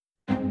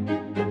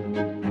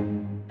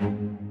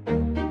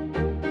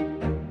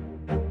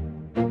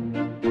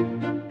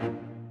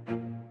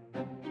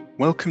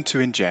Welcome to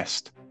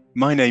Ingest.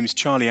 My name's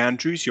Charlie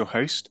Andrews, your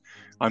host.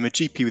 I'm a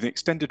GP with an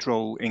extended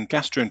role in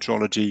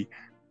gastroenterology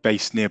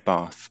based near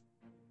Bath.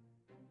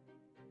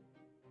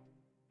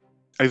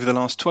 Over the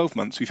last 12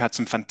 months, we've had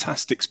some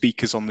fantastic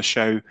speakers on the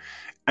show.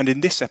 And in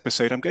this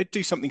episode, I'm going to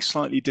do something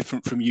slightly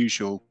different from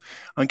usual.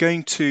 I'm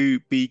going to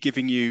be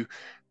giving you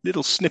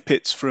little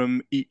snippets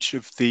from each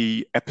of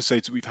the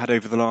episodes that we've had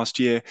over the last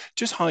year,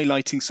 just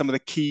highlighting some of the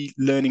key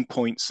learning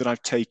points that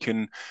I've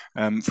taken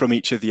from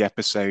each of the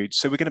episodes.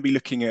 So we're going to be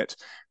looking at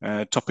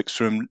topics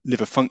from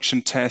liver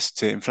function tests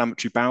to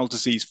inflammatory bowel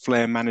disease,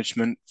 flare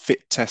management,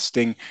 fit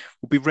testing.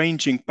 We'll be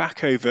ranging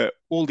back over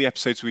all the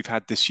episodes we've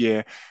had this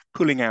year,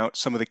 pulling out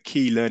some of the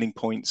key learning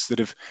points that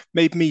have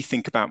made me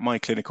think about my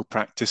clinical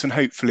practice, and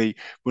hopefully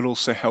will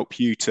also help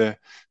you to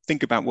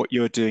think about what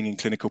you're doing in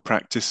clinical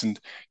practice and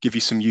give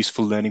you some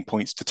useful learning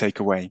points to take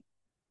away.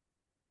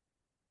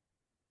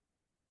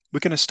 We're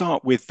going to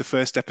start with the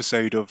first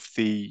episode of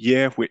the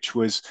year, which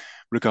was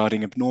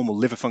regarding abnormal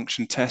liver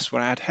function tests,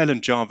 where I had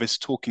Helen Jarvis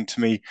talking to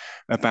me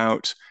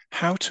about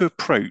how to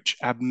approach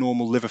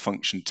abnormal liver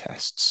function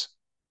tests.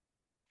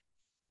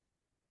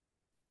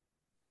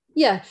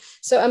 Yeah.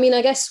 So, I mean,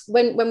 I guess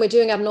when we're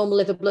doing abnormal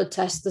liver blood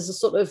tests, there's a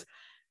sort of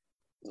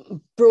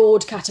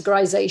broad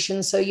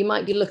categorization. So you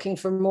might be looking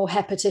for a more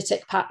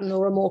hepatitic pattern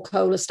or a more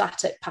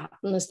cholestatic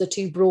pattern as the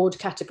two broad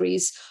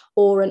categories,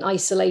 or an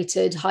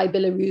isolated high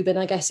bilirubin,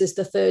 I guess, is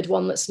the third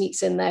one that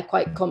sneaks in there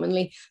quite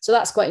commonly. So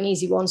that's quite an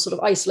easy one, sort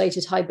of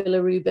isolated high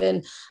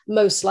bilirubin,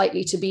 most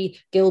likely to be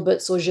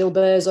Gilbert's or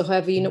Gilbert's or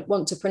however you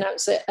want to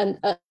pronounce it.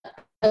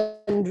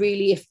 And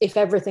really, if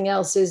everything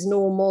else is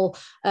normal,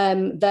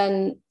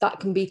 then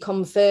that can be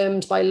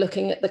confirmed by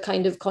looking at the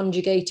kind of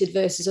conjugated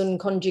versus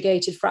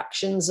unconjugated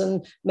fractions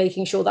and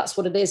making sure that's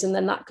what it is. And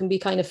then that can be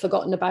kind of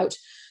forgotten about.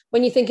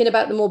 When you're thinking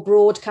about the more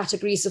broad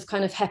categories of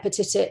kind of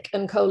hepatitic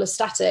and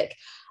cholestatic,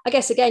 I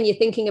guess, again, you're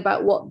thinking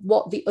about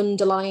what the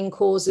underlying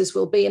causes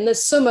will be. And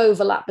there's some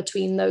overlap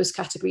between those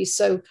categories.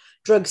 So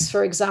drugs,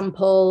 for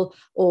example,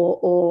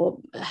 or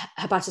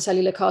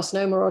hepatocellular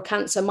carcinoma or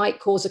cancer might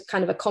cause a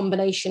kind of a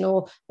combination,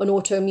 or an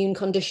autoimmune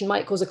condition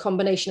might cause a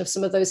combination of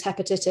some of those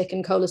hepatitic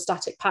and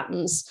cholestatic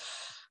patterns.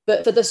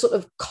 But for the sort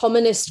of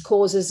commonest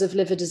causes of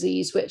liver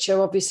disease, which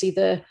are obviously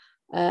the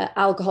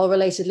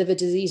alcohol-related liver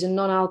disease and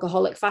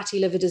non-alcoholic fatty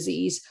liver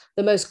disease,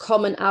 the most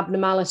common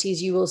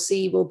abnormalities you will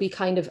see will be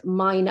kind of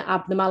minor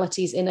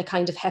abnormalities in a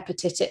kind of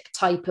hepatitic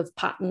type of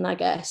pattern, I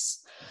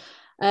guess.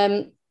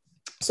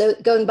 So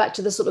going back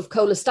to the sort of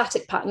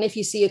cholestatic pattern, if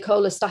you see a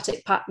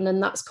cholestatic pattern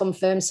and that's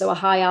confirmed, so a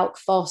high alk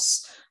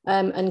phos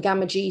and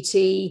gamma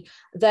GT,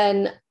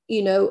 then,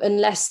 you know,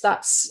 unless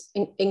that's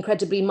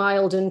incredibly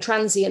mild and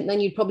transient,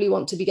 then you'd probably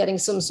want to be getting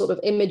some sort of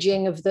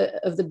imaging of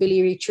the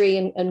biliary tree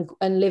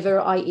and liver,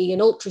 i.e. an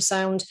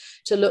ultrasound,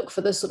 to look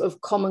for the sort of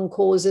common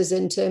causes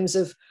in terms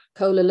of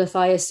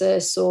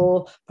cholelithiasis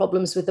or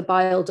problems with the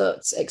bile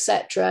ducts,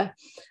 etc.,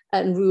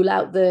 and rule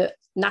out the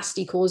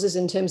nasty causes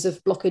in terms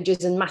of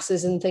blockages and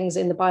masses and things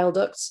in the bile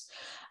ducts.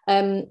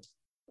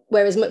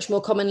 Whereas much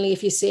more commonly,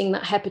 if you're seeing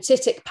that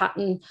hepatitic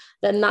pattern,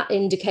 then that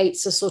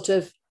indicates a sort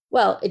of,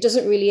 well, it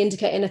doesn't really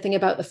indicate anything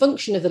about the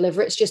function of the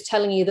liver. It's just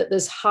telling you that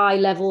there's high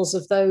levels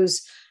of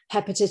those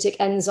hepatitic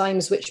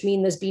enzymes, which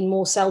mean there's been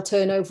more cell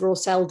turnover or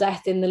cell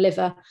death in the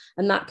liver.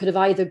 And that could have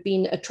either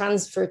been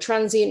for a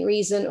transient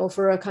reason or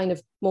for a kind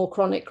of more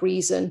chronic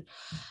reason.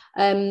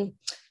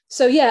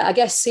 So yeah, I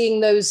guess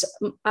seeing those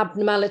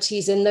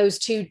abnormalities in those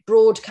two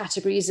broad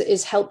categories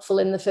is helpful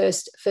in the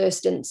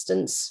first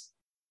instance.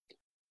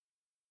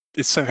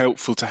 It's so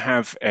helpful to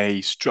have a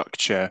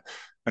structure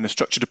and a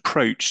structured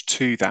approach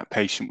to that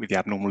patient with the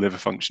abnormal liver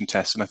function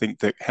test. And I think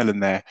that Helen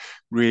there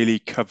really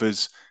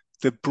covers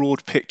the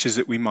broad pictures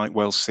that we might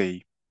well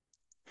see.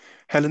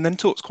 Helen then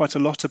talks quite a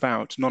lot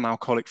about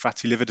non-alcoholic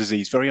fatty liver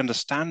disease, very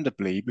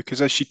understandably,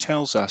 because as she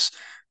tells us,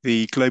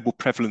 the global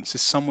prevalence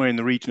is somewhere in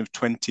the region of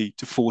 20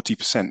 to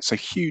 40%. So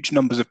huge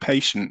numbers of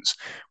patients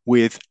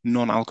with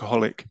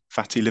non-alcoholic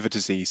fatty liver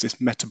disease, this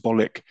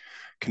metabolic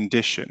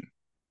condition.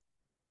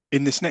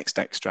 In this next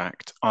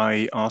extract,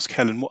 I ask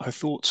Helen what her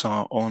thoughts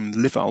are on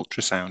liver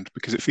ultrasound,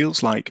 because it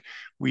feels like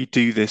we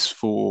do this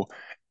for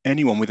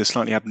anyone with a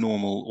slightly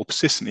abnormal or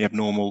persistently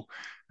abnormal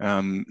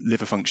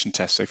liver function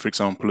test. So, for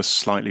example, a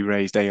slightly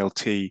raised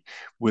ALT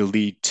will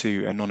lead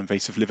to a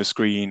non-invasive liver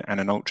screen and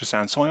an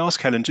ultrasound. So I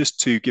ask Helen just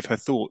to give her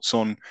thoughts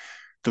on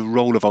the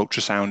role of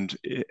ultrasound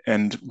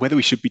and whether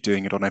we should be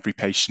doing it on every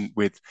patient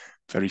with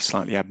very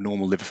slightly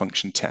abnormal liver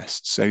function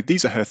tests. So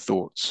these are her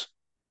thoughts.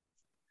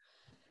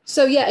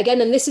 So yeah,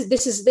 again, and this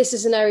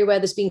is an area where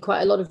there's been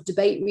quite a lot of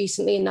debate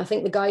recently, and I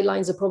think the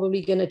guidelines are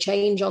probably going to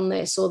change on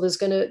this, or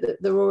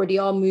there already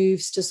are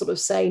moves to sort of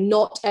say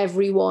not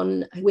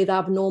everyone with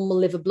abnormal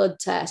liver blood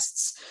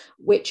tests,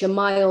 which are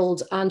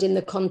mild and in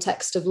the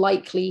context of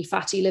likely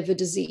fatty liver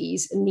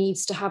disease,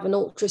 needs to have an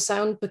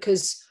ultrasound,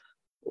 because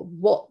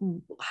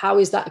how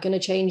is that going to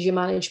change your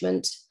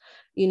management?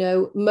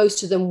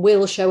 most of them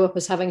will show up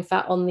as having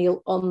fat on the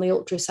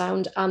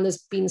ultrasound, and there's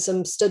been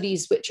some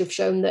studies which have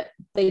shown that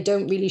they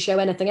don't really show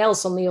anything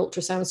else on the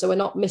ultrasound, so we're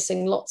not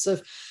missing lots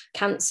of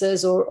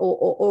cancers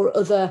or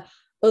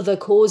other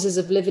causes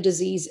of liver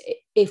disease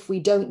if we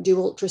don't do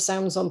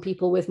ultrasounds on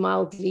people with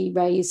mildly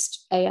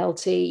raised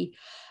ALT.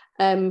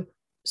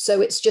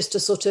 So it's just a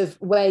sort of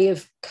way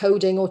of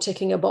coding or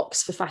ticking a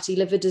box for fatty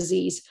liver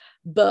disease.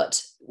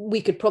 But we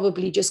could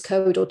probably just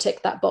code or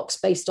tick that box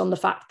based on the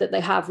fact that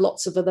they have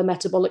lots of other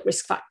metabolic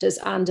risk factors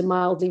and a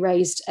mildly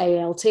raised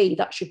ALT.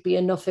 That should be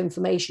enough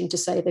information to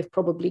say they've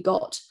probably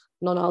got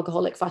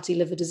non-alcoholic fatty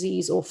liver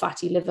disease or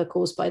fatty liver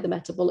caused by the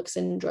metabolic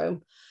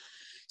syndrome.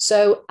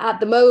 So at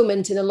the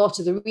moment, in a lot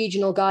of the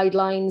regional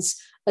guidelines,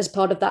 as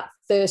part of that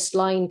first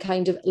line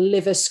kind of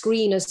liver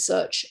screen as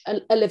such,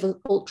 a liver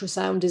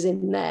ultrasound is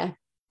in there.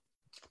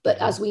 But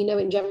as we know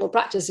in general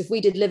practice, if we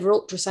did liver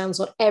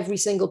ultrasounds on every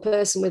single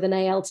person with an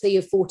ALT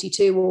of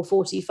 42 or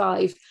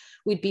 45,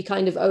 we'd be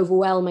kind of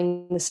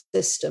overwhelming the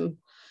system.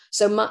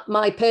 So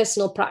my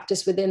personal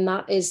practice within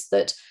that is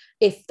that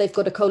if they've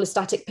got a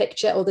cholestatic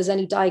picture or there's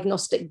any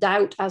diagnostic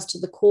doubt as to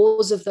the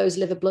cause of those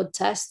liver blood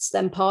tests,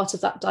 then part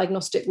of that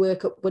diagnostic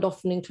workup would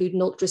often include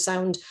an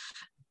ultrasound,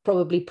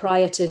 probably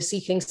prior to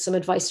seeking some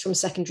advice from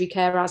secondary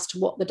care as to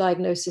what the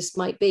diagnosis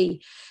might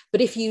be. But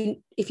if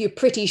you're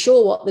pretty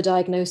sure what the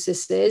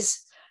diagnosis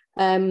is,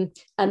 and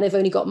they've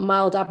only got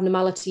mild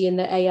abnormality in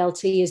their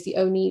ALT is the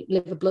only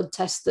liver blood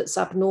test that's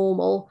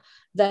abnormal,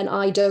 then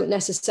I don't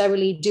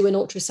necessarily do an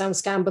ultrasound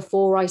scan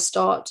before I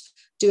start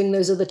doing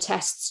those other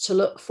tests to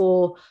look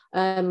for,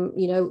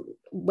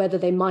 whether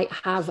they might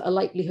have a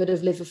likelihood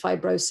of liver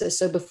fibrosis.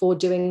 So before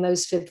doing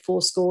those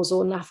FIB4 scores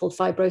or NAFLD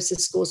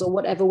fibrosis scores or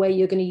whatever way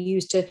you're going to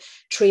use to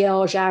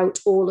triage out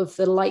all of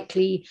the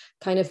likely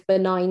kind of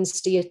benign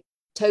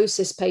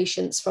steatosis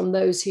patients from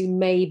those who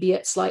may be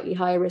at slightly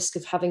higher risk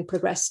of having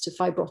progressed to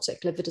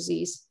fibrotic liver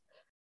disease.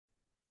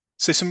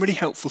 So some really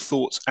helpful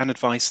thoughts and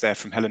advice there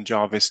from Helen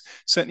Jarvis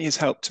certainly has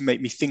helped to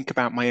make me think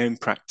about my own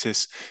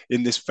practice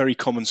in this very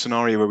common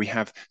scenario where we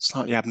have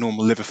slightly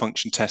abnormal liver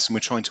function tests and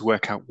we're trying to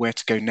work out where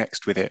to go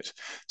next with it.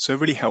 So a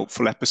really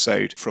helpful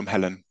episode from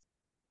Helen.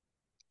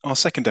 Our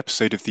second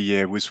episode of the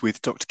year was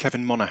with Dr.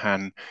 Kevin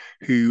Monaghan,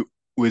 who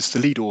was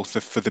the lead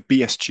author for the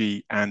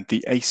BSG and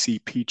the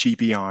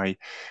ACPGBI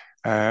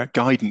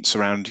guidance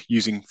around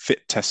using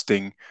FIT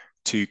testing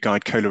to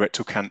guide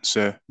colorectal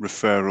cancer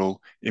referral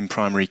in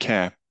primary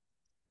care.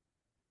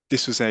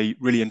 This was a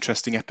really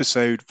interesting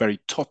episode, very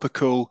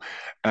topical.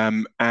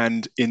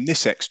 And in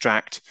this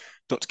extract,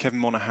 Dr. Kevin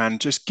Monaghan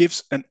just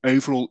gives an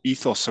overall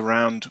ethos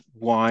around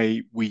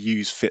why we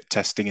use FIT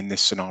testing in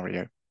this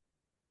scenario.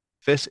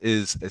 FIT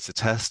it's a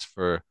test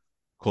for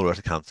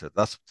colorectal cancer.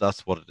 That's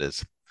what it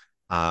is.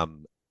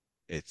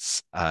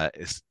 It's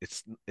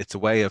a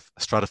way of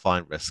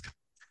stratifying risk.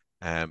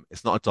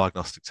 It's not a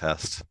diagnostic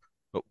test,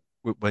 but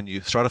when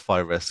you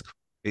stratify risk,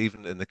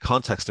 even in the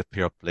context of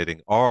PRP bleeding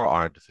or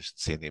iron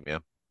deficiency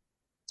anemia,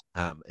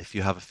 if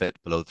you have a FIT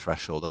below the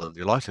threshold, then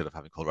your likelihood of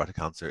having colorectal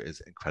cancer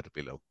is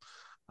incredibly low.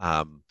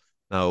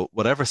 Now,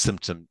 whatever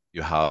symptom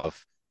you have,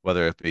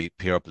 whether it be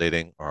PRP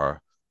bleeding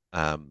or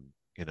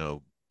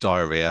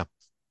diarrhea,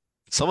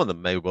 some of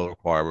them may well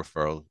require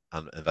referral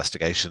and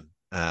investigation.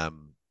 They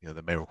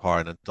may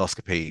require an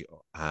endoscopy.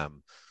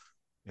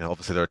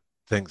 Obviously there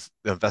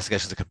are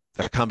investigations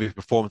that can be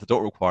performed that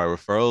don't require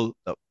referral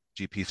that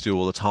GPs do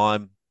all the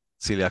time,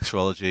 celiac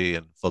serology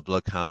and full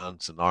blood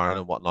counts and iron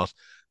and whatnot.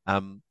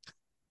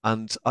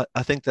 And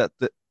I think that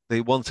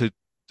the ones who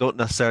don't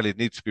necessarily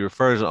need to be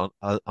referred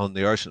on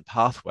the urgent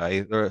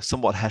pathway, they're a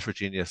somewhat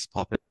heterogeneous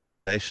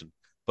population,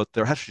 but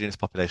they're a heterogeneous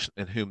population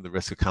in whom the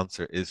risk of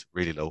cancer is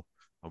really low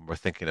when we're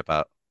thinking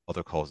about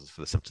other causes for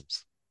the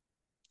symptoms.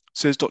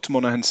 So as Dr.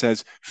 Monaghan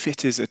says,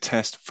 FIT is a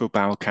test for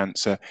bowel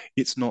cancer.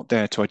 It's not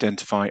there to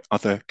identify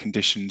other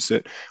conditions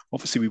that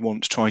obviously we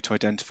want to try to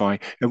identify.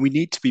 And we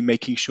need to be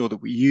making sure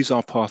that we use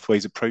our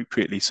pathways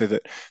appropriately so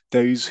that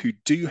those who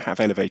do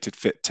have elevated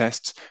FIT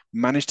tests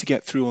manage to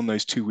get through on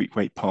those 2-week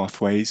wait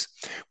pathways,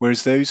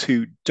 whereas those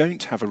who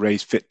don't have a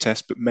raised FIT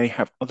test but may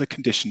have other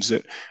conditions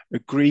that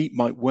agree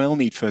might well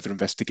need further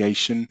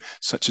investigation,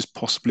 such as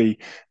possibly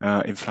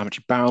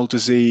inflammatory bowel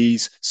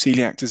disease,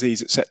 celiac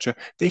disease, etc.,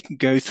 they can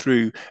go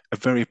through a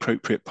very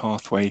appropriate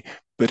pathway,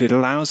 but it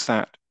allows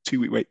that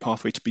 2-week wait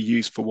pathway to be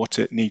used for what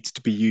it needs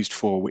to be used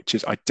for, which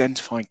is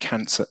identifying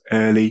cancer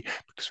early,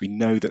 because we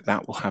know that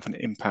that will have an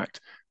impact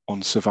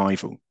on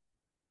survival.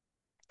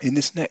 In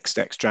this next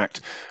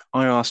extract,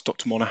 I asked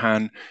Dr.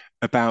 Monaghan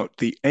about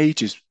the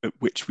ages at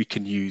which we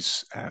can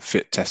use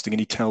FIT testing, and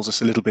he tells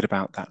us a little bit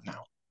about that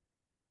now.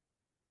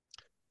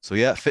 So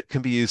yeah, FIT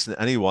can be used in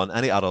anyone,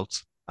 any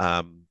adult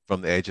from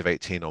the age of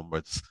 18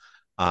 onwards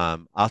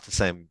at the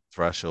same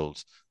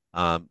threshold.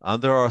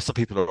 And there are some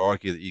people who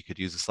argue that you could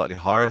use a slightly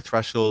higher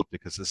threshold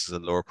because this is a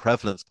lower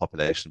prevalence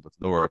population with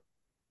lower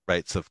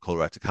rates of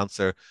colorectal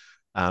cancer.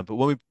 But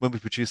when we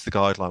produced the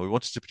guideline, we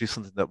wanted to produce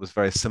something that was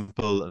very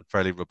simple and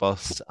fairly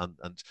robust,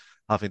 and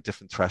having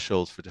different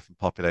thresholds for different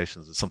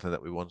populations is something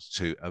that we wanted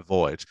to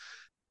avoid.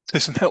 So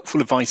some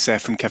helpful advice there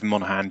from Kevin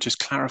Monahan, just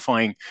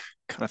clarifying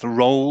kind of the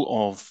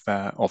role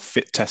of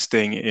fit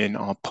testing in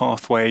our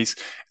pathways,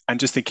 and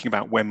just thinking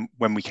about when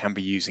we can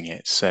be using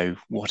it. So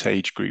what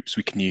age groups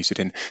we can use it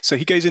in. So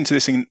he goes into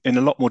this in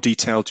a lot more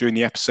detail during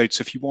the episode.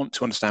 So if you want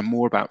to understand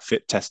more about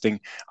fit testing,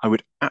 I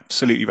would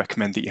absolutely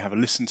recommend that you have a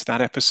listen to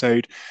that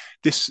episode.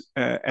 This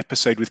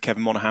episode with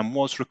Kevin Monahan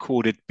was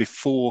recorded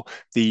before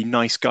the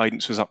NICE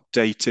guidance was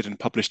updated and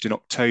published in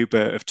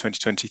October of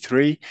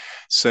 2023.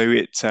 So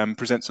it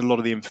presents a lot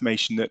of the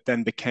information that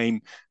then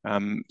became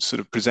sort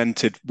of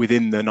presented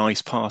within the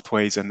NICE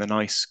pathways and the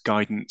NICE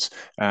guidance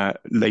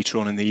later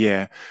on in the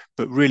year,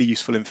 but really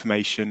useful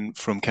information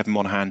from Kevin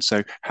Monahan.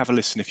 So have a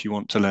listen if you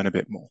want to learn a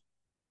bit more.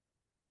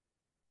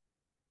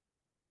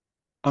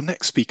 Our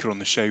next speaker on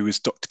the show is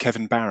Dr.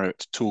 Kevin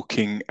Barrett,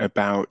 talking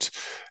about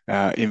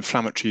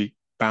inflammatory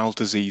bowel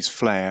disease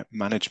flare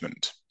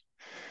management.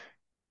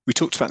 We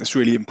talked about this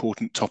really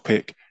important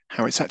topic,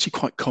 how it's actually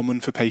quite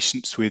common for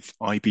patients with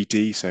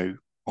IBD, so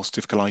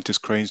ulcerative colitis,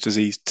 Crohn's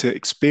disease, to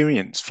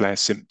experience flare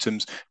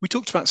symptoms. We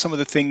talked about some of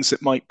the things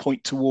that might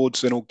point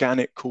towards an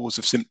organic cause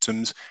of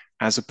symptoms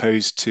as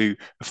opposed to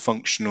a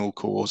functional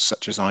cause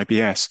such as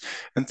IBS.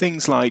 And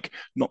things like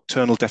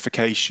nocturnal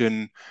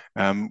defecation,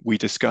 we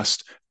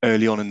discussed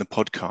early on in the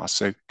podcast.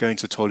 So going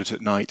to the toilet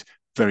at night,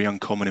 very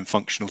uncommon in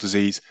functional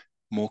disease,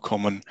 more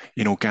common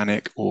in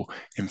organic or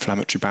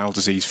inflammatory bowel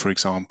disease, for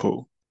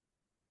example.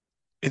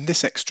 In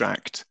this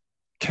extract,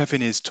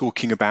 Kevin is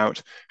talking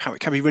about how it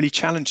can be really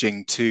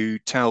challenging to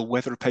tell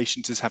whether a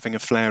patient is having a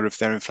flare of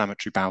their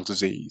inflammatory bowel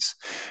disease.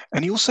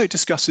 And he also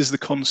discusses the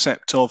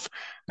concept of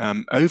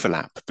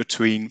overlap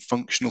between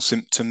functional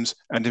symptoms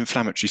and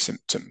inflammatory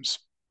symptoms.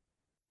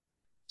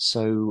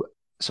 So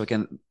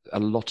again, a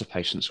lot of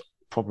patients,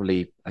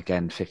 probably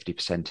again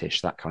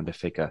 50%ish, that kind of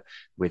figure,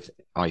 with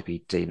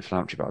IBD,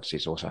 inflammatory bowel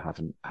disease, also have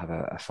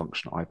a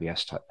functional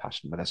IBS type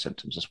pattern with their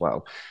symptoms as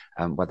well,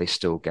 where they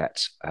still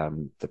get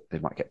they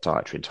might get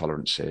dietary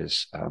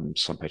intolerances.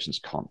 Some patients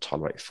can't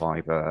tolerate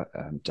fiber,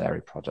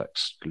 dairy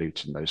products,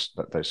 gluten, those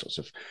sorts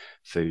of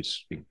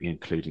foods,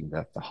 including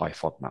the high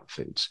FODMAP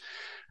foods.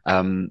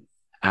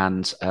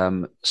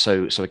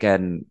 So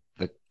again,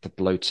 the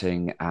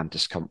bloating and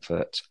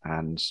discomfort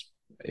and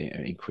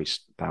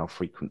increased bowel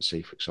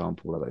frequency, for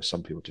example, although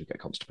some people do get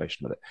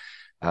constipation with it,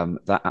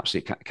 that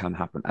absolutely can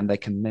happen, and they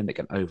can mimic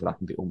and overlap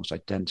and be almost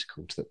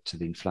identical to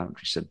the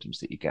inflammatory symptoms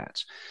that you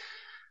get.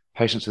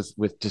 Patients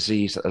with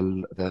disease at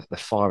the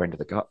far end of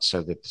the gut,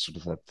 so the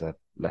sort of the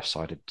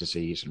left-sided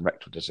disease and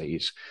rectal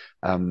disease,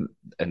 and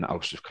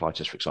ulcerative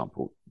colitis, for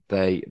example,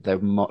 they're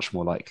much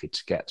more likely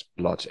to get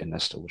blood in their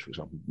stools, for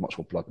example, much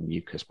more blood and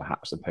mucus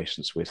perhaps than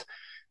patients with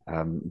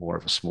more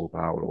of a small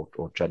bowel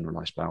or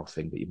generalized bowel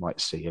thing that you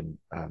might see in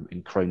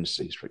Crohn's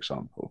disease, for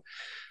example.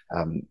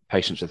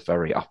 Patients with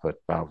very upper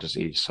bowel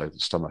disease, so the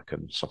stomach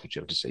and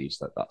esophageal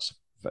disease,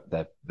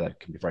 that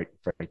can be very,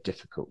 very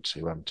difficult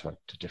to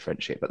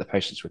differentiate. But the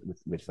patients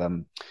with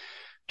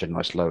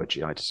generalized lower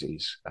GI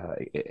disease,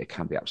 it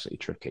can be absolutely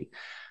tricky.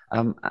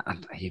 And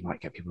you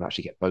might get people who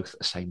actually get both at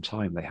the same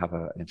time. They have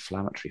an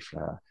inflammatory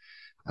flare,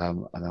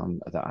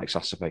 and that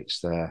exacerbates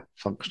their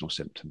functional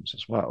symptoms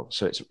as well.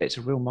 So it's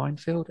a real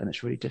minefield, and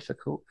it's really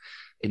difficult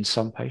in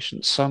some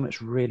patients. Some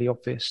it's really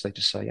obvious. They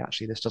just say,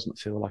 actually, this doesn't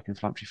feel like an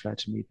inflammatory flare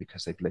to me,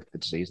 because they've lived the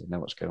disease, they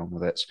know what's going on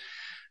with it.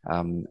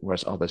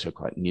 Whereas others who are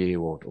quite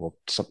new or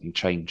something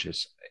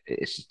changes,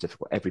 it's just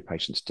difficult. Every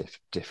patient's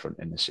different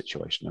in this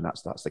situation, and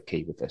that's the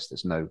key with this.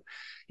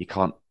 You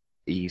can't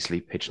easily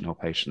pigeonhole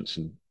patients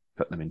and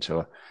put them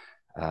into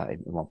in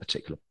one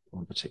particular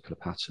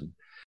pattern.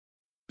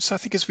 So I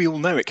think, as we all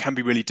know, it can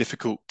be really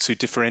difficult to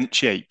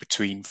differentiate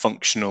between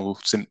functional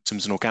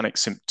symptoms and organic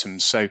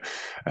symptoms. So,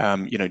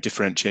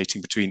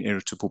 differentiating between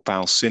irritable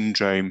bowel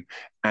syndrome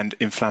and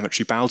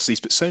inflammatory bowel disease,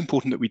 but so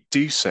important that we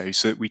do so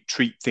that we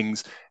treat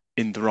things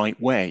in the right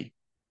way.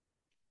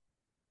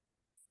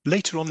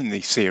 Later on in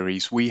the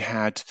series, we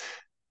had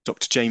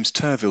Dr. James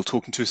Turville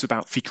talking to us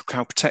about fecal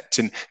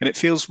calprotectin, and it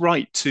feels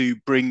right to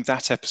bring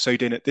that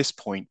episode in at this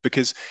point,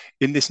 because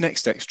in this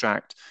next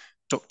extract,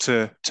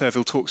 Dr.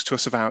 Turville talks to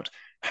us about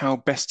how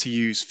best to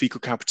use fecal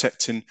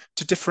calprotectin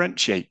to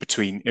differentiate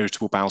between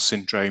irritable bowel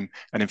syndrome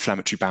and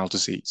inflammatory bowel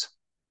disease.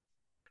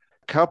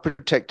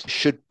 Calprotectin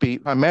should be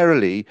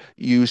primarily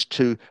used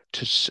to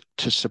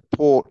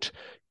support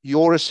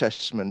your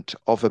assessment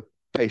of a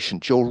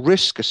patient, your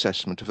risk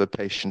assessment of a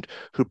patient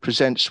who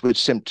presents with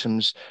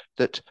symptoms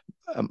that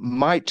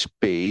might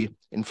be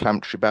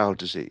inflammatory bowel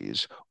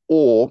disease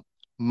or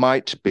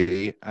might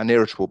be an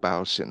irritable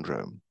bowel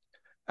syndrome.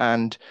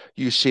 And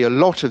you see a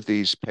lot of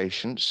these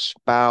patients,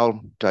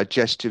 bowel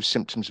digestive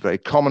symptoms, very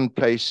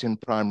commonplace in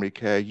primary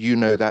care. You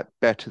know that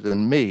better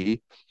than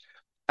me.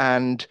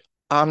 And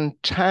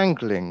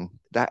untangling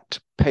that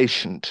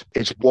patient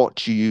is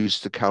what you use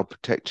the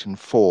calprotectin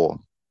for.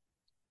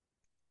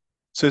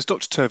 So as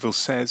Dr. Turville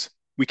says,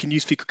 we can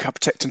use fecal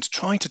calprotectin to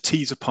try to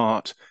tease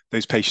apart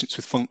those patients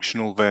with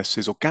functional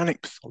versus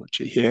organic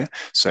pathology here.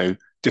 So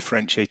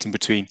differentiating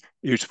between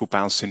irritable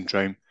bowel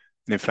syndrome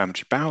and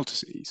inflammatory bowel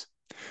disease.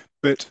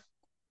 But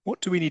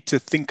What do we need to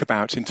think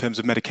about in terms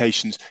of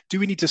medications? Do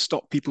we need to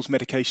stop people's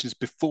medications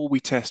before we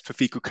test for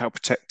fecal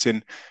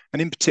calprotectin?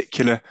 And in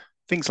particular,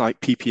 things like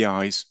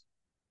PPIs,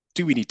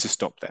 do we need to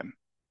stop them?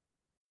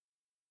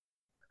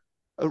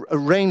 A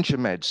range of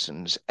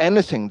medicines,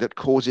 anything that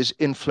causes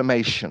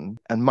inflammation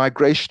and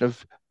migration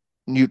of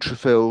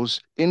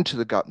neutrophils into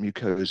the gut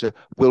mucosa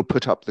will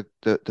put up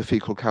the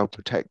fecal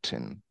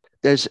calprotectin.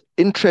 There's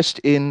interest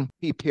in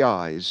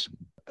PPIs.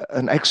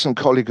 An excellent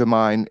colleague of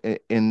mine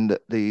in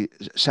the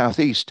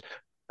Southeast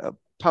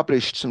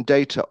published some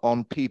data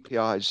on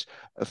PPIs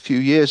a few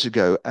years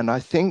ago, and I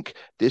think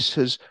this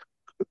has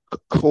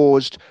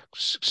caused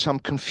some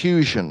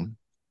confusion.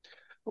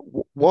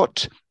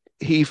 What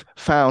he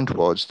found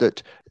was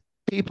that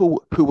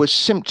people who were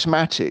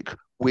symptomatic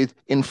with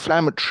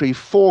inflammatory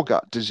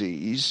foregut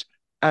disease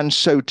and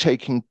so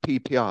taking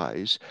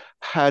PPIs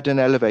had an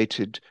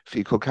elevated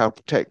fecal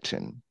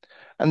calprotectin.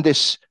 And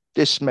this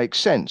makes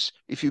sense.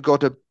 If you've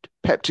got a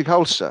peptic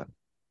ulcer,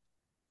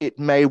 it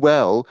may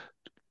well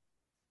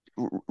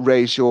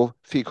raise your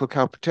fecal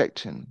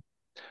calprotectin.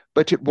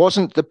 But it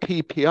wasn't the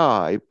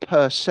PPI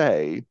per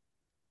se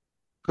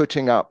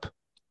putting up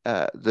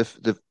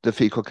the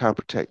fecal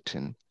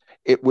calprotectin.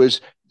 It was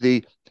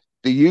the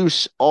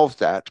use of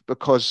that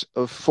because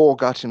of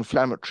foregut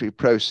inflammatory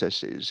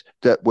processes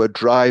that were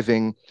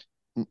driving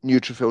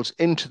neutrophils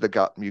into the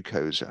gut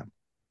mucosa.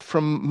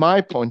 From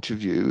my point of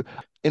view,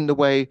 in the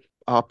way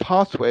our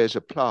pathway is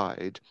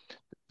applied,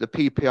 the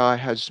PPI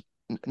has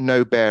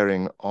no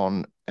bearing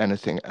on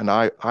anything. And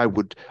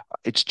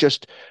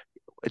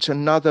it's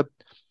another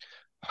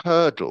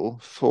hurdle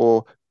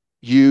for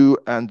you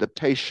and the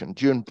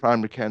patient, you and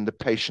primary care and the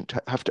patient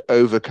have to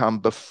overcome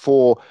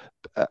before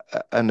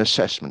an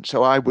assessment.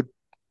 So I would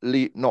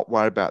not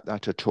worry about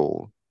that at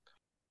all.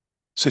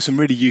 So some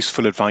really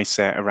useful advice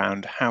there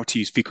around how to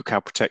use fecal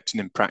calprotectin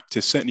in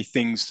practice. Certainly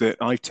things that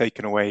I've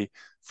taken away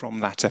from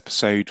that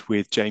episode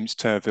with James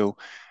Turville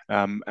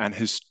and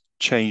has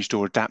changed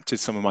or adapted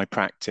some of my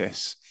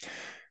practice.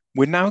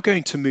 We're now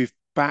going to move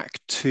back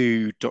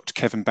to Dr.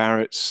 Kevin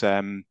Barrett's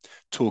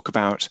talk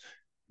about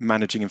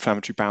managing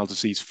inflammatory bowel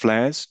disease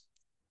flares.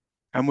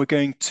 And we're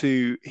going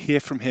to hear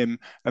from him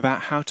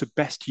about how to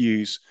best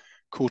use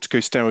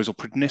corticosteroids or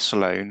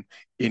prednisolone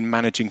in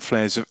managing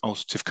flares of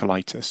ulcerative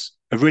colitis.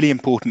 A really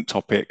important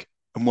topic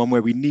and one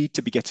where we need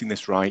to be getting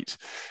this right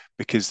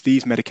because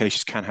these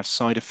medications can have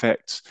side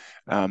effects.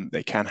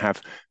 They can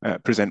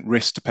present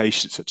risks to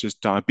patients such as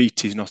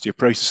diabetes and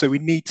osteoporosis. So we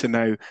need to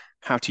know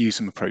how to use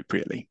them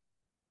appropriately.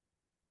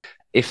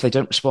 If they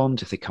don't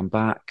respond, if they come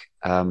back,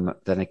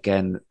 then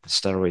again, the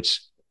steroids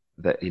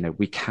that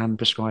we can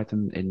prescribe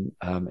them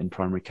in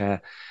primary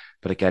care,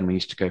 but again, we need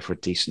to go for a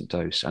decent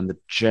dose. And the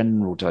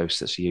general dose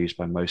that's used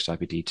by most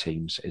IBD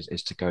teams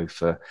is to go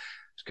for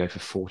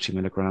 40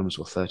 milligrams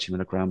or 30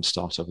 milligrams,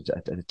 start off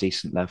at a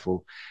decent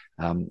level,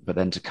 but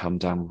then to come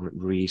down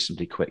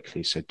reasonably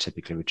quickly. So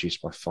typically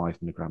reduced by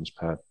 5 milligrams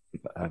per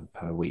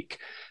week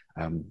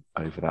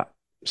over that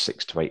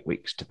 6 to 8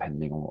 weeks,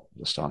 depending on what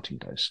the starting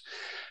dose.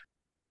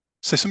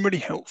 So some really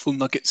helpful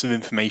nuggets of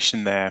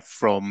information there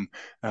from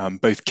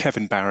both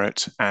Kevin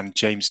Barrett and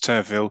James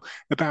Turville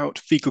about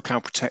fecal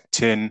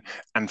calprotectin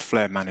and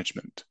flare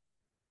management.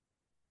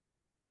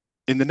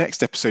 In the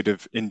next episode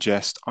of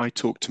Ingest, I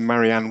talked to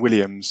Marianne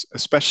Williams, a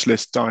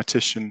specialist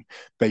dietitian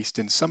based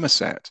in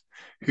Somerset,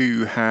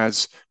 who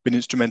has been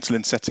instrumental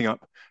in setting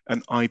up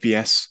an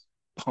IBS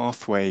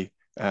pathway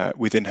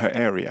within her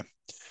area.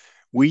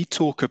 We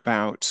talk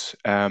about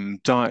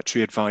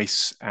dietary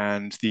advice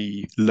and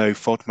the low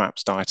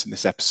FODMAPs diet in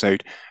this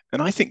episode.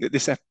 And I think that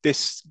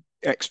this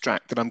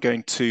extract that I'm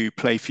going to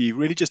play for you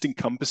really just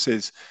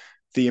encompasses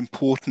the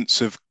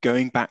importance of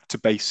going back to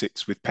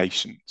basics with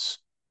patients.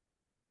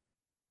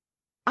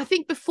 I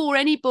think before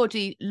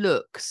anybody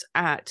looks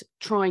at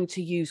trying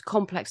to use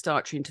complex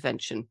dietary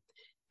intervention,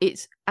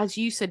 it's, as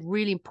you said,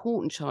 really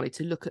important, Charlie,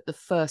 to look at the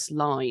first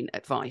line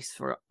advice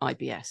for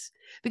IBS,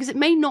 because it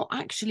may not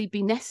actually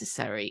be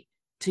necessary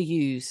to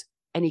use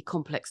any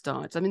complex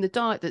diets. I mean, the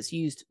diet that's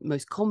used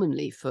most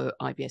commonly for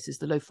IBS is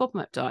the low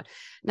FODMAP diet.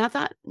 Now,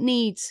 that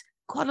needs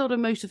quite a lot of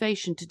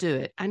motivation to do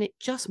it, and it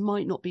just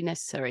might not be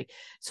necessary.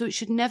 So it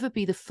should never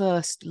be the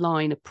first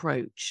line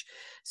approach.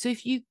 So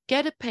if you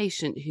get a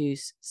patient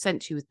who's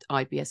sent you with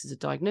IBS as a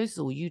diagnosis,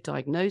 or you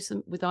diagnose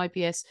them with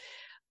IBS,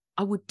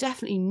 I would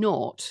definitely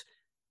not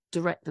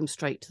direct them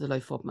straight to the low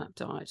FODMAP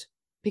diet,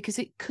 because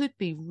it could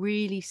be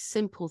really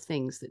simple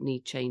things that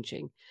need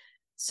changing.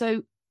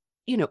 So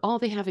are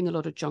they having a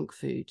lot of junk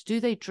food?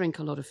 Do they drink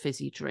a lot of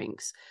fizzy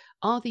drinks?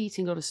 Are they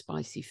eating a lot of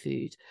spicy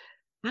food?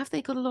 Have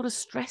they got a lot of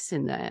stress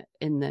in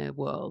their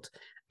world?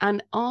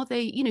 And are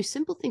they,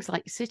 simple things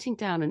like sitting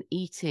down and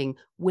eating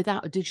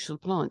without a digital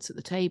appliance at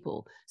the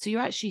table? So you're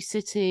actually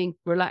sitting,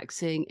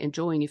 relaxing,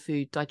 enjoying your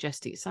food,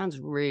 digesting. It sounds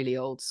really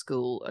old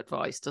school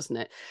advice, doesn't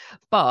it?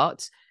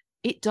 But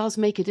it does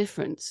make a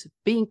difference.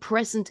 Being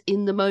present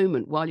in the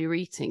moment while you're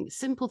eating,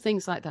 simple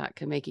things like that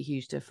can make a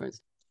huge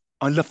difference.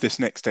 I love this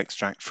next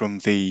extract from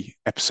the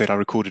episode I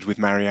recorded with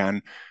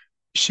Marianne.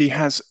 she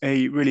has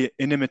a really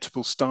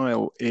inimitable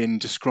style in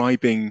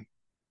describing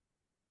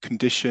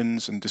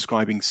conditions and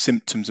describing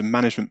symptoms and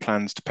management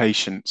plans to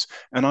patients.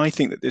 And I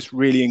think that this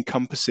really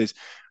encompasses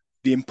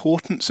the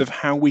importance of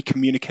how we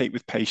communicate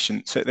with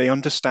patients so they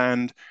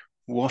understand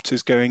what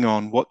is going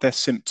on, what their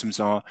symptoms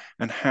are,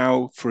 and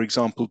how, for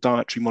example,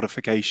 dietary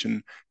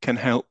modification can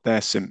help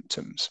their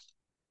symptoms.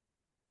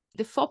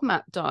 The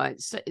FODMAP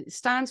diet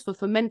stands for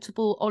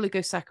fermentable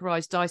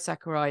oligosaccharides,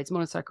 disaccharides,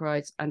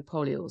 monosaccharides, and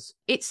polyols.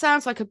 It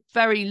sounds like a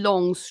very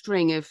long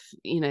string of,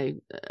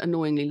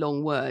 annoyingly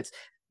long words.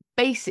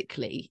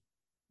 Basically,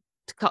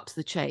 to cut to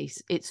the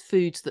chase, it's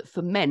foods that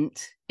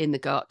ferment in the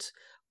gut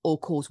or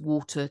cause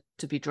water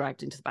to be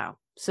dragged into the bowel.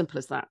 Simple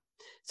as that.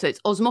 So it's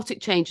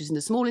osmotic changes in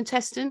the small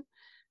intestine.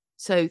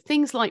 So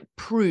things like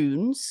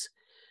prunes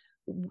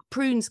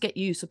get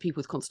used for people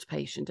with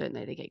constipation, don't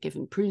they? They get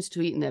given prunes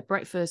to eat in their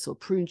breakfast or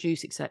prune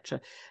juice,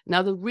 etc.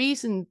 Now, the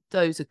reason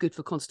those are good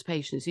for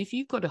constipation is if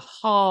you've got a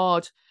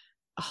hard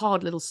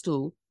little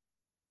stool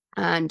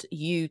and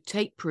you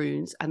take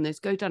prunes and those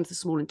go down to the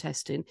small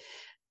intestine,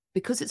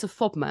 because it's a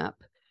FODMAP,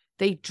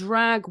 they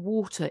drag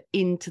water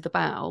into the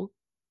bowel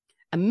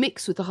and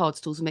mix with the hard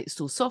stools and make the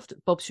stool soft.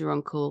 Bob's your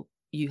uncle,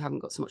 you haven't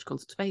got so much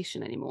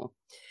constipation anymore.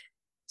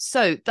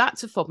 So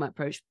that's a FODMAP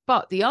approach.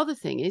 But the other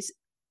thing is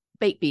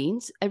baked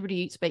beans.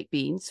 Everybody eats baked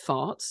beans,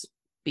 farts.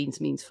 Beans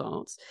means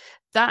farts.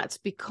 That's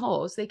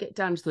because they get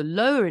down to the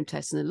lower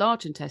intestine, the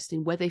large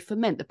intestine, where they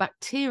ferment. The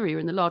bacteria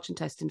in the large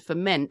intestine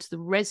ferment the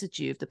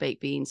residue of the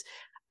baked beans,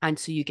 and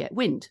so you get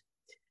wind.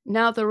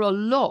 Now, there are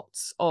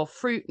lots of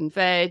fruit and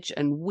veg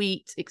and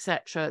wheat,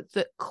 etc.,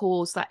 that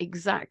cause that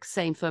exact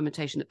same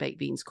fermentation that baked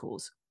beans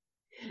cause.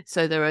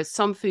 So there are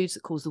some foods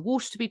that cause the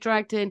water to be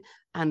dragged in,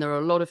 and there are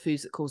a lot of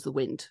foods that cause the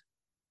wind.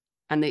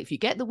 And if you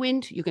get the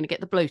wind, you're going to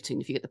get the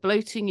bloating. If you get the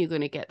bloating, you're going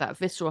to get that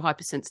visceral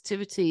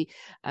hypersensitivity.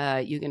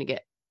 You're going to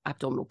get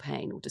abdominal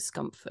pain or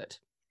discomfort.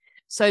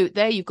 So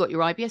there you've got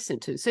your IBS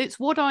symptoms. So it's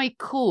what I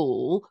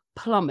call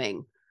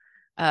plumbing.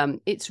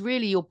 It's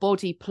really your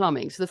body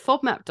plumbing. So the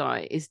FODMAP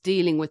diet is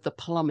dealing with the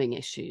plumbing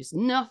issues,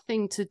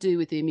 nothing to do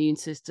with the immune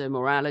system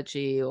or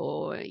allergy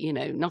or,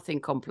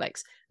 nothing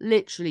complex,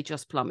 literally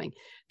just plumbing.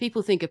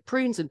 People think of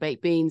prunes and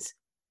baked beans.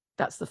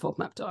 That's the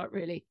FODMAP diet,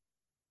 really.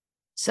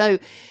 So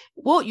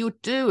what you're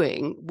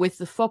doing with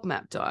the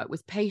FODMAP diet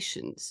with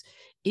patients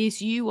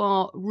is you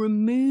are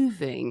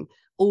removing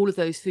all of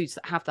those foods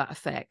that have that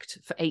effect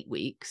for 8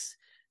 weeks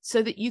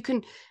so that you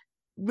can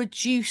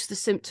reduce the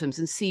symptoms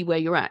and see where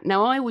you're at.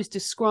 Now, I always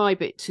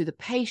describe it to the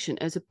patient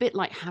as a bit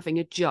like having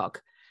a jug.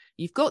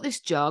 You've got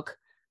this jug,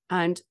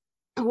 and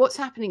what's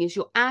happening is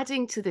you're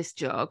adding to this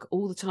jug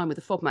all the time with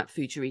the FODMAP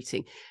food you're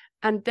eating.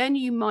 And then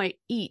you might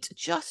eat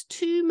just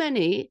too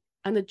many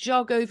and the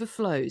jug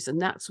overflows,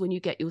 and that's when you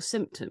get your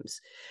symptoms.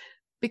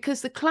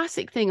 Because the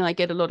classic thing I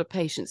get a lot of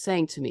patients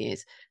saying to me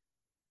is,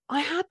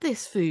 I had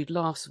this food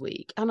last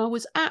week and I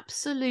was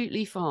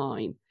absolutely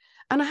fine.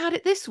 And I had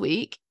it this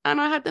week and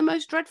I had the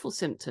most dreadful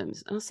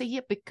symptoms. And I say,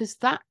 yeah, because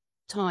that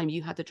time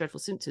you had the dreadful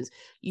symptoms,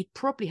 you'd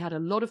probably had a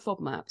lot of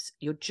FODMAPs.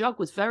 Your jug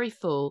was very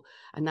full,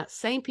 and that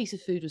same piece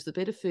of food was the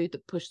bit of food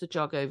that pushed the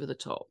jug over the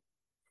top.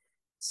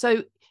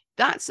 So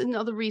that's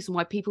another reason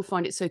why people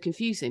find it so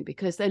confusing,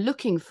 because they're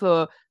looking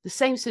for the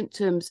same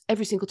symptoms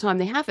every single time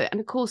they have it. And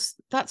of course,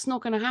 that's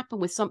not going to happen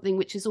with something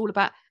which is all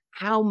about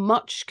how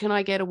much can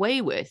I get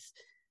away with,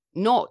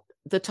 not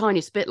the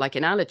tiniest bit like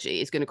an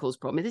allergy is going to cause a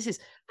problem. This is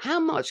how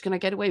much can I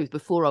get away with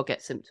before I'll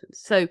get symptoms.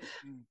 So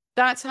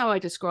that's how I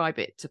describe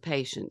it to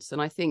patients.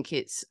 And I think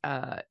it's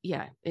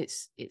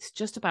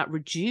just about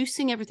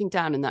reducing everything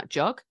down in that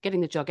jug,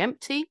 getting the jug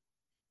empty,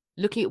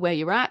 looking at where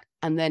you're at,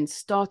 and then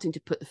starting to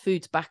put the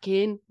foods back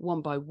in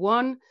one by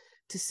one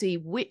to see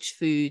which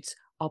foods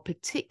are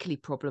particularly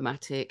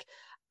problematic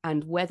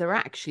and whether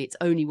actually it's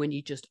only when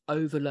you just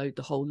overload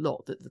the whole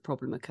lot that the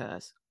problem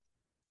occurs.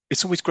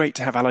 It's always great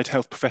to have allied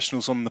health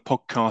professionals on the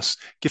podcast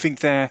giving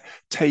their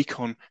take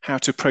on how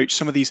to approach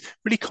some of these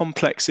really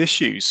complex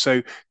issues.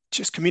 So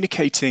just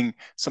communicating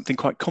something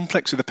quite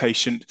complex with a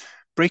patient,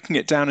 breaking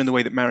it down in the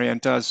way that Marianne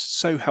does,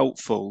 so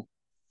helpful.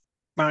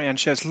 Marianne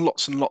shares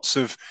lots and lots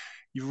of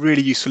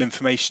really useful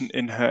information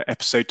in her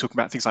episode talking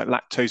about things like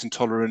lactose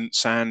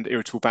intolerance and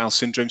irritable bowel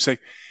syndrome. So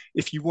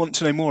if you want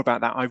to know more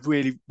about that, I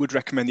really would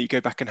recommend that you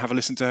go back and have a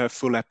listen to her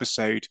full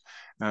episode.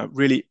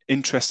 Really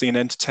interesting and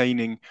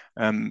entertaining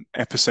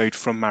episode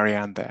from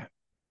Marianne there.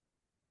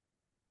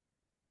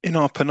 In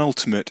our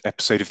penultimate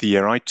episode of the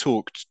year, I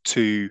talked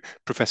to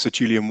Professor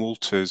Julian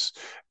Walters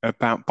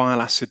about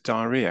bile acid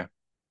diarrhea.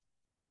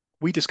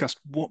 We discussed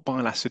what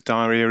bile acid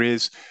diarrhea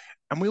is,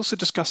 and we also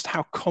discussed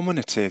how common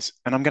it is.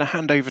 And I'm going to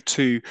hand over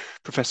to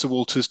Professor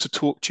Walters to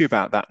talk to you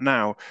about that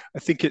now. I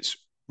think it's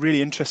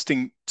really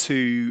interesting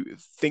to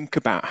think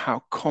about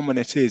how common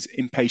it is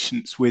in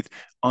patients with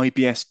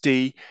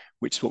IBS-D,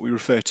 which is what we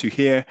refer to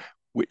here,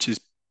 which is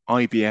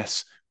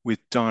IBS with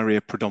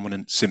diarrhea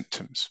predominant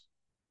symptoms.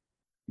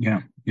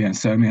 Yeah.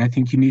 So, I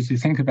think you need to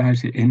think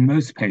about it in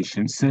most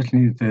patients,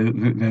 certainly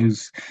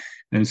those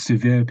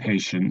severe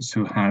patients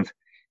who have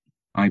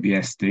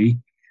IBS-D.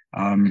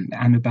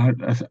 and about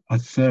a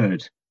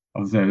third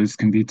of those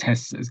can be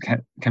tested,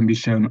 can be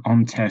shown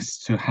on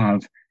tests to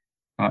have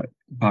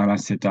bile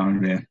acid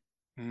diarrhea.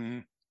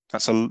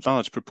 That's a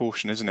large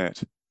proportion, isn't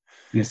it?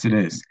 Yes, it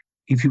is.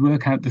 If you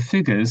work out the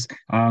figures,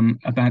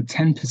 about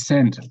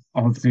 10%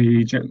 of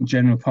the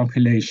general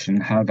population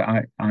have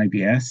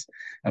IBS.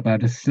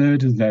 About a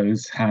third of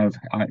those have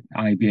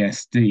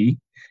IBS-D.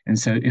 And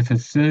so if a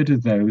third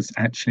of those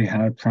actually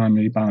have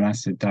primary bile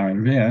acid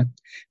diarrhea,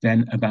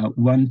 then about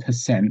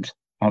 1%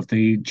 of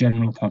the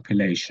general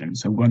population,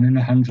 so 1 in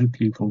 100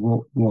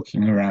 people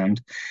walking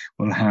around,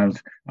 will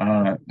have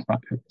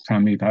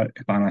primary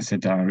bile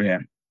acid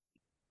diarrhea.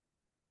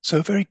 So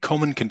a very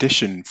common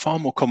condition, far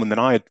more common than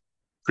I had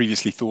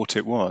previously thought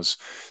it was.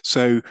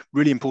 So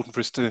really important for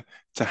us to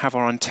have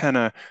our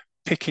antenna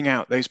picking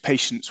out those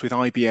patients with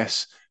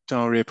IBS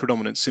diarrhea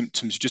predominant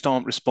symptoms who just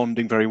aren't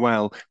responding very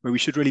well, where we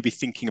should really be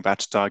thinking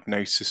about a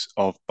diagnosis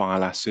of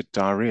bile acid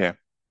diarrhea.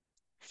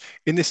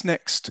 In this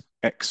next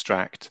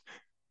extract,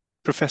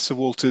 Professor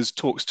Walters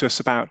talks to us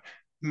about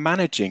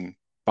managing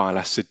bile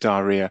acid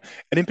diarrhea,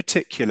 and in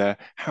particular,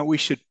 how we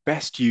should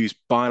best use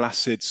bile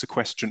acid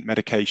sequestrant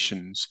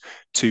medications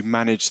to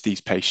manage these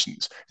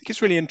patients. I think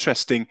it's really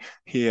interesting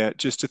here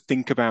just to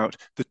think about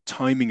the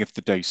timing of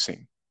the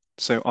dosing.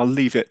 So I'll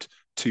leave it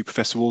to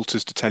Professor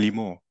Walters to tell you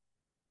more.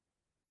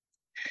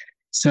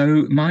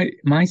 So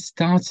my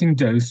starting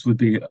dose would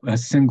be a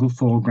single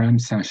 4-gram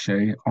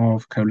sachet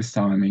of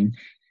cholestyramine,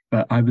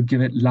 but I would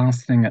give it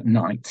last thing at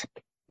night.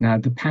 Now,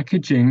 the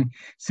packaging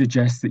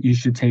suggests that you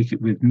should take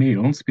it with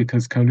meals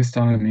because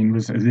cholestyramine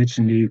was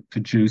originally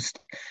produced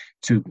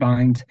to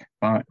bind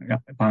bile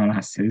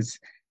acids,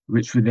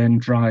 which would then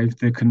drive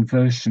the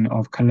conversion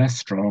of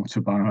cholesterol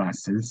to bile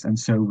acids, and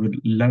so would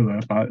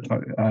lower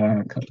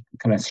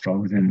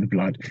cholesterol within the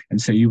blood.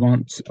 And so you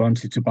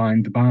wanted to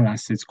bind the bile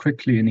acids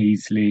quickly and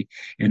easily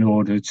in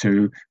order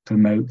to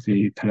promote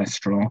the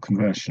cholesterol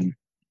conversion.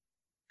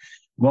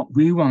 What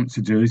we want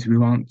to do is we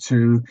want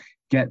to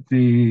get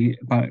the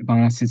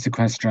bile acid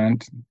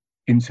sequestrant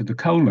into the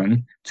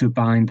colon to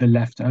bind the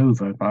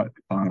leftover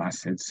bile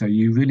acids. So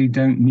you really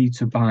don't need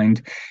to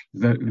bind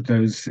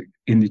those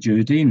in the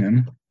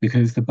duodenum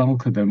because the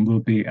bulk of them will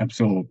be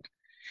absorbed.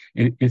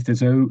 If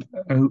there's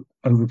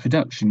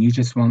overproduction, you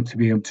just want to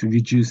be able to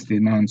reduce the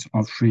amount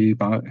of free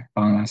bile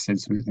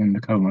acids within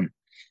the colon.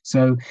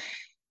 So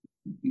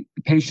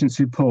patients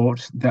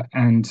report that,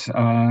 and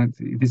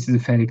this is a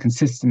fairly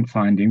consistent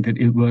finding, that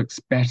it works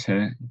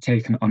better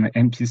taken on an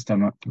empty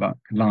stomach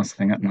last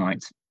thing at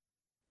night.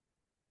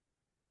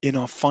 In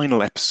our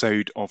final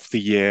episode of the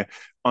year,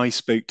 I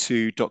spoke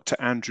to Dr.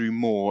 Andrew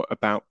Moore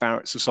about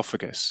Barrett's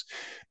esophagus.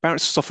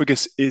 Barrett's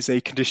esophagus is a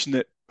condition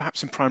that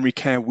perhaps in primary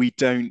care we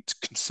don't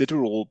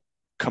consider or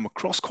come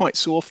across quite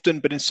so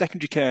often, but in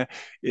secondary care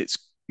it's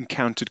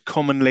encountered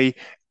commonly,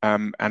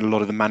 and a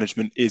lot of the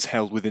management is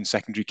held within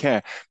secondary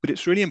care. But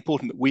it's really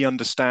important that we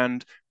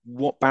understand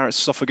what Barrett's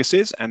esophagus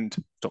is, and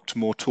Dr.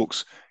 Moore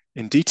talks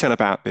in detail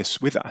about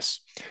this with us.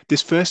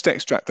 This first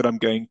extract that I'm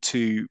going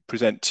to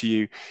present to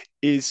you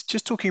is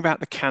just talking about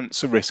the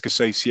cancer risk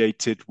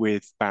associated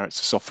with Barrett's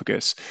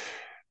esophagus.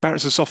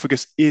 Barrett's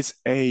esophagus is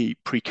a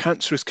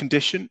precancerous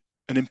condition,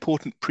 an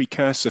important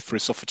precursor for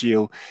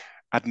esophageal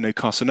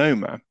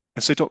adenocarcinoma.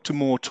 And so Dr.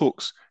 Moore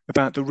talks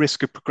about the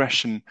risk of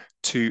progression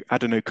to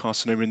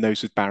adenocarcinoma in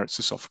those with Barrett's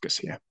esophagus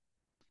here.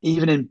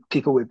 Even in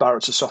people with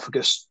Barrett's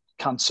esophagus,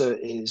 cancer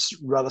is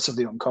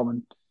relatively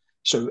uncommon.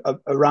 So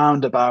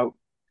around about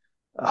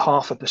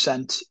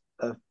 0.5%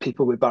 of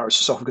people with Barrett's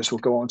esophagus will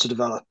go on to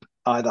develop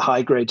either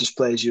high-grade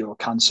dysplasia or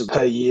cancer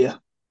per year.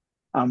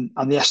 And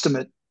the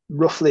estimate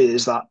roughly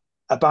is that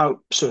about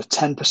sort of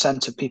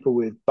 10% of people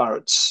with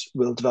Barrett's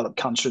will develop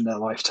cancer in their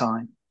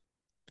lifetime.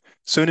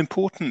 So an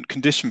important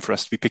condition for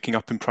us to be picking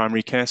up in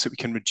primary care so we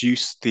can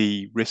reduce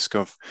the risk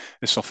of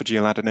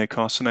esophageal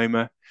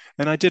adenocarcinoma.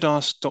 And I did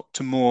ask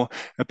Dr. Moore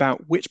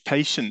about which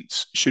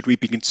patients should we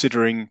be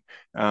considering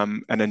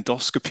an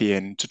endoscopy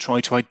in to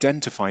try to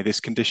identify this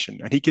condition.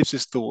 And he gives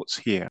his thoughts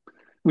here.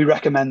 We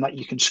recommend that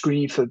you can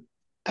screen for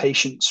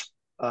patients,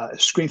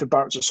 screen for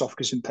Barrett's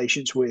esophagus in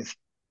patients with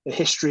a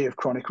history of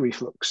chronic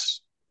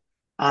reflux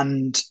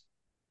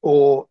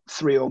or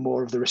 3 or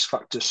more of the risk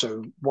factors.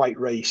 So white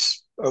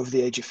race, over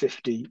the age of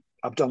 50,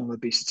 abdominal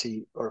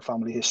obesity, or a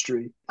family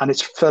history. And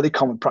it's fairly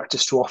common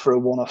practice to offer a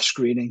one-off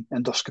screening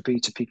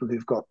endoscopy to people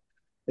who've got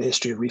a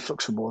history of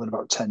reflux for more than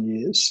about 10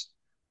 years.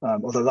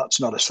 Although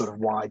that's not a sort of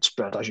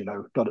widespread, as you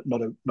know,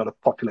 not a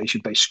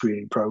population-based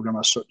screening program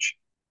as such.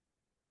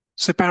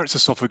 So Barrett's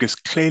esophagus,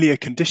 clearly a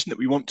condition that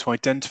we want to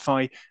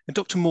identify. And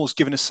Dr. Moore's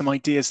given us some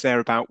ideas there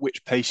about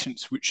which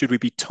patients should we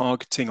be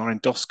targeting our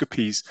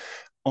endoscopies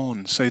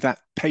on. So that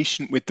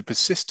patient with the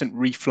persistent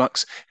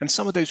reflux and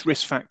some of those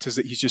risk factors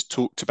that he's just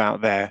talked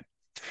about there.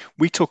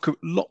 We talk a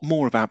lot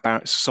more about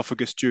Barrett's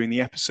esophagus during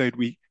the episode.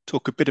 We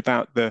talk a bit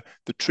about the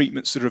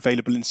treatments that are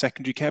available in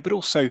secondary care, but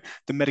also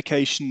the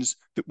medications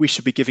that we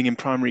should be giving in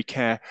primary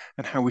care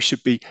and how we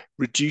should be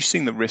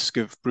reducing the risk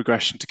of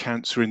progression to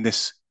cancer in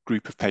this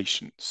group of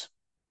patients.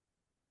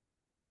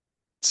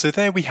 So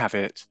there we have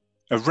it,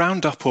 a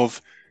roundup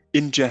of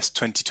Ingest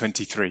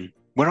 2023,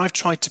 where I've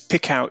tried to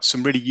pick out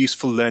some really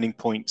useful learning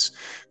points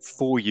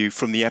for you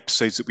from the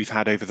episodes that we've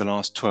had over the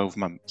last 12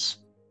 months.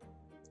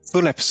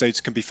 Full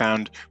episodes can be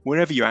found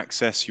wherever you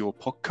access your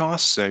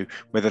podcasts, so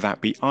whether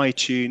that be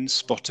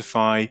iTunes,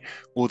 Spotify,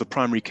 or the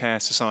Primary Care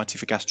Society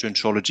for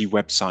Gastroenterology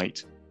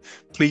website.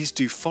 Please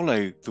do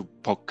follow the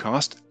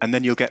podcast, and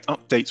then you'll get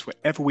updates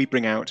whenever we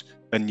bring out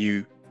a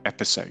new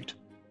episode.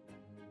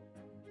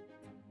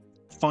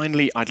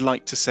 Finally, I'd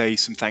like to say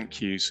some thank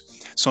yous.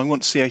 So I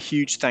want to say a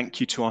huge thank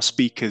you to our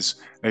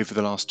speakers over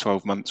the last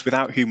 12 months,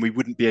 without whom we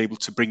wouldn't be able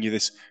to bring you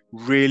this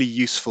really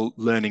useful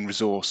learning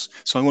resource.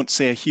 So I want to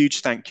say a huge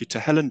thank you to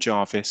Helen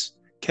Jarvis,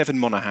 Kevin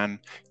Monaghan,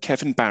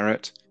 Kevin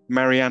Barrett,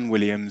 Marianne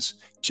Williams,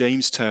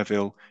 James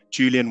Turville,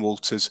 Julian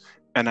Walters,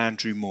 and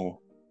Andrew Moore.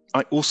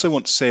 I also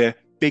want to say a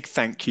big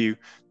thank you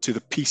to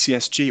the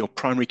PCSG, or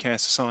Primary Care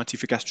Society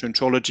for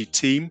Gastroenterology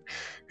team,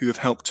 who have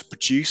helped to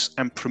produce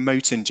and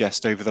promote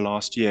Ingest over the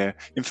last year.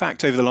 In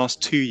fact, over the last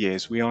 2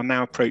 years, we are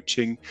now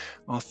approaching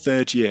our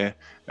 3rd year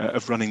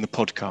of running the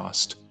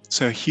podcast.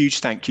 So a huge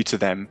thank you to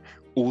them,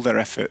 all their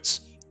efforts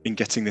in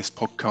getting this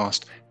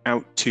podcast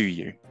out to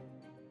you.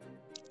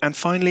 And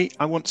finally,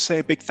 I want to say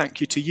a big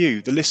thank you to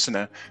you, the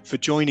listener, for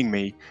joining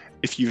me.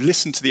 If you've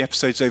listened to the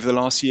episodes over the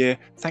last year,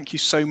 thank you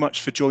so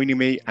much for joining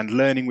me and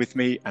learning with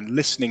me and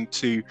listening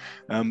to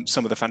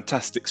some of the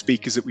fantastic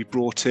speakers that we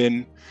brought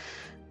in.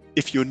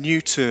 If you're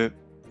new to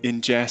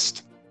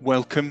Ingest,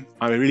 welcome.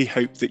 I really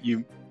hope that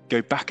you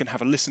go back and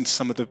have a listen to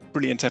some of the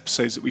brilliant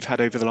episodes that we've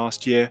had over the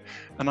last year.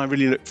 And I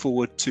really look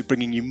forward to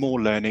bringing you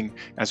more learning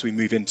as we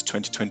move into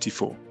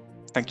 2024.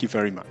 Thank you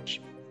very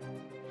much.